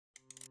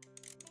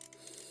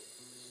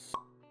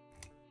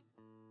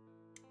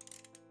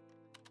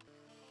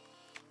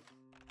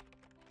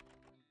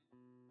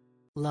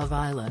Love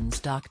Island's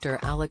Dr.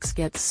 Alex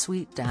gets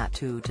sweet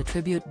tattoo to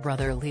tribute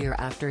brother Llyr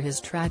after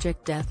his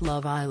tragic death.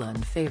 Love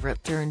Island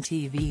favorite turned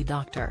TV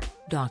doctor,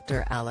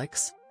 Dr.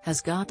 Alex, has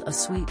got a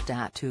sweet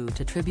tattoo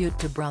to tribute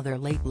to brother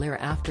late Llyr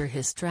after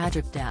his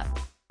tragic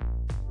death.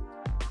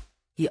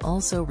 He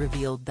also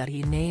revealed that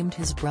he named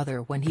his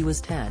brother when he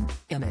was 10.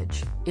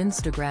 Image,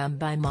 Instagram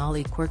by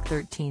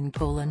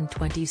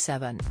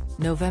Molly_13:27,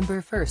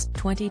 November 1,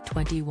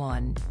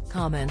 2021.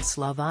 Comments.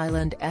 Love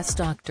Island's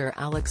Dr.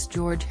 Alex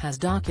George has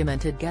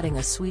documented getting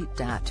a sweet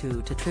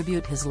tattoo to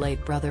tribute his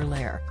late brother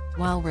Llyr,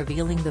 while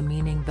revealing the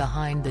meaning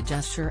behind the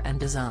gesture and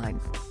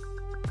design.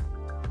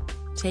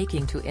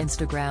 Taking to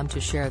Instagram to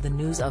share the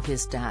news of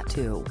his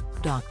tattoo,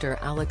 Dr.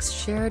 Alex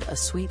shared a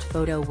sweet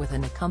photo with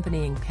an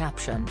accompanying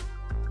caption.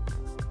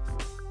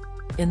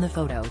 In the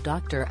photo,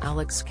 Dr.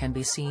 Alex can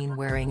be seen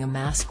wearing a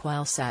mask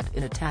while sat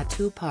in a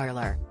tattoo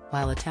parlor,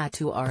 while a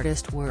tattoo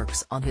artist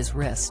works on his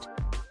wrist.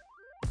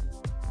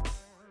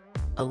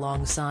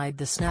 Alongside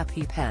the snap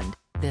he penned,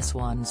 "This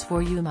one's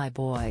for you, my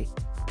boy.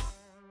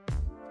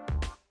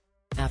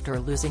 After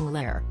losing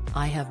Llyr,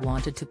 I have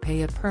wanted to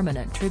pay a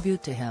permanent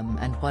tribute to him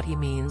and what he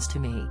means to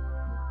me.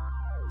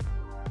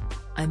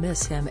 I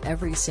miss him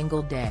every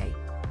single day."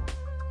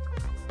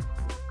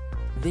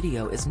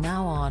 Video is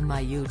now on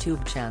my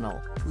YouTube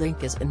channel,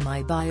 link is in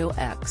my bio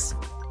X.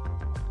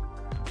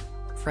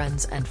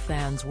 Friends and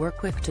fans were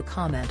quick to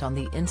comment on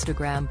the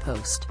Instagram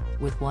post,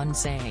 with one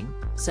saying,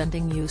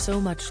 "Sending you so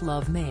much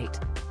love, mate."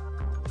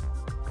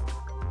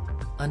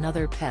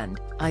 Another penned,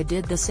 "I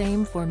did the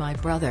same for my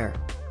brother."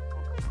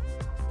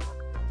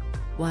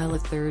 While a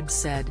third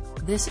said,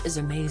 "This is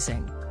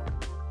amazing.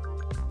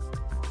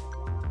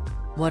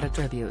 What a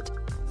tribute."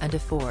 And a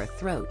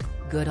fourth wrote,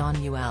 "Good on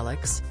you,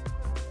 Alex.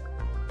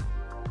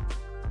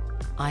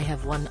 I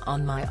have one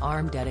on my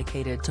arm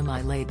dedicated to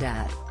my late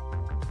dad.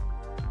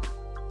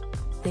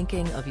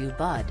 Thinking of you,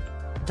 bud."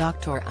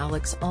 Dr.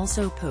 Alex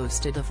also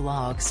posted a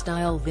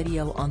vlog-style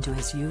video onto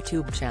his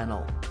YouTube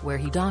channel, where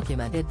he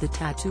documented the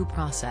tattoo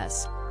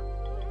process.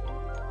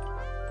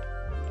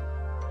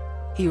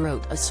 He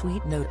wrote a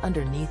sweet note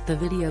underneath the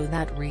video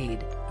that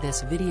read,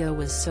 "This video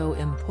was so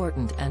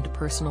important and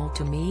personal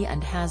to me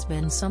and has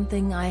been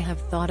something I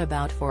have thought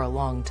about for a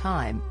long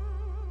time.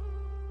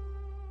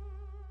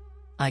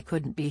 I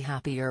couldn't be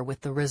happier with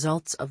the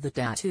results of the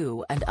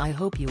tattoo and I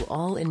hope you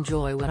all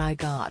enjoy what I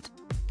got."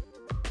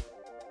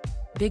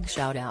 Big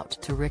shout out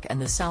to Rick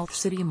and the South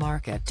City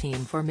Market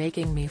team for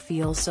making me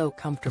feel so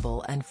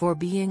comfortable and for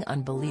being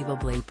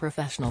unbelievably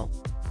professional.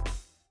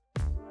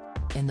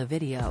 In the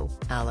video,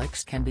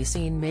 Alex can be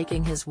seen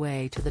making his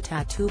way to the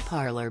tattoo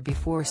parlor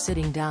before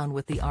sitting down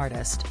with the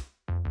artist.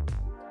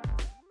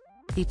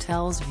 He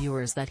tells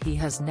viewers that he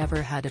has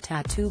never had a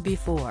tattoo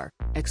before,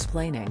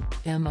 explaining,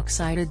 "I'm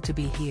excited to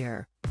be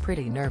here,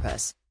 pretty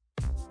nervous."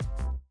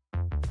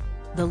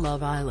 The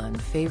Love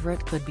Island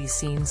favorite could be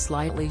seen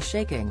slightly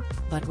shaking,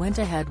 but went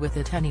ahead with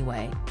it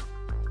anyway.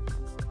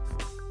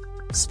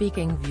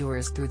 Speaking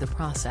viewers through the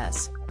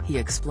process, he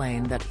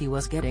explained that he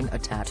was getting a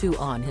tattoo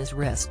on his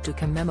wrist to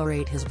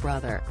commemorate his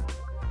brother.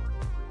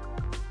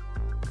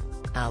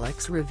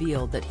 Alex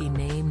revealed that he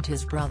named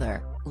his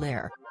brother,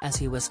 Llyr, as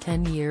he was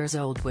 10 years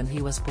old when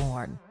he was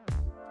born.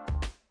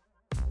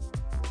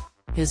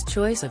 His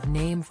choice of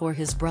name for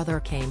his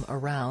brother came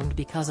around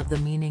because of the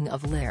meaning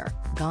of Llyr,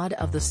 god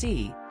of the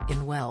sea,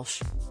 in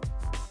Welsh.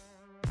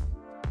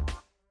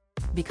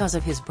 Because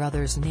of his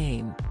brother's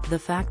name, the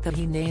fact that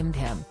he named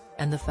him,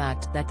 and the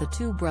fact that the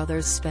two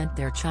brothers spent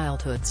their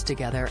childhoods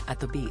together at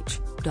the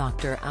beach,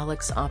 Dr.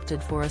 Alex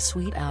opted for a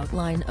sweet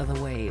outline of a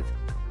wave.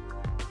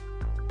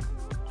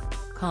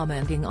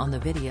 Commenting on the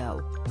video,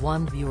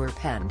 one viewer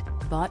penned,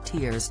 "Brought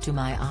tears to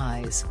my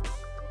eyes.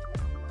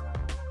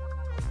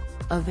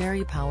 A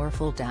very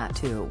powerful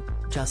tattoo,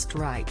 just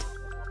right.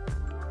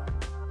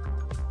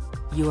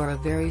 You are a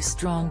very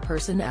strong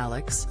person,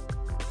 Alex."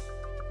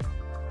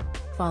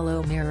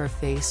 Follow Mirror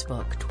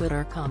Facebook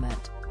Twitter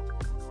comment.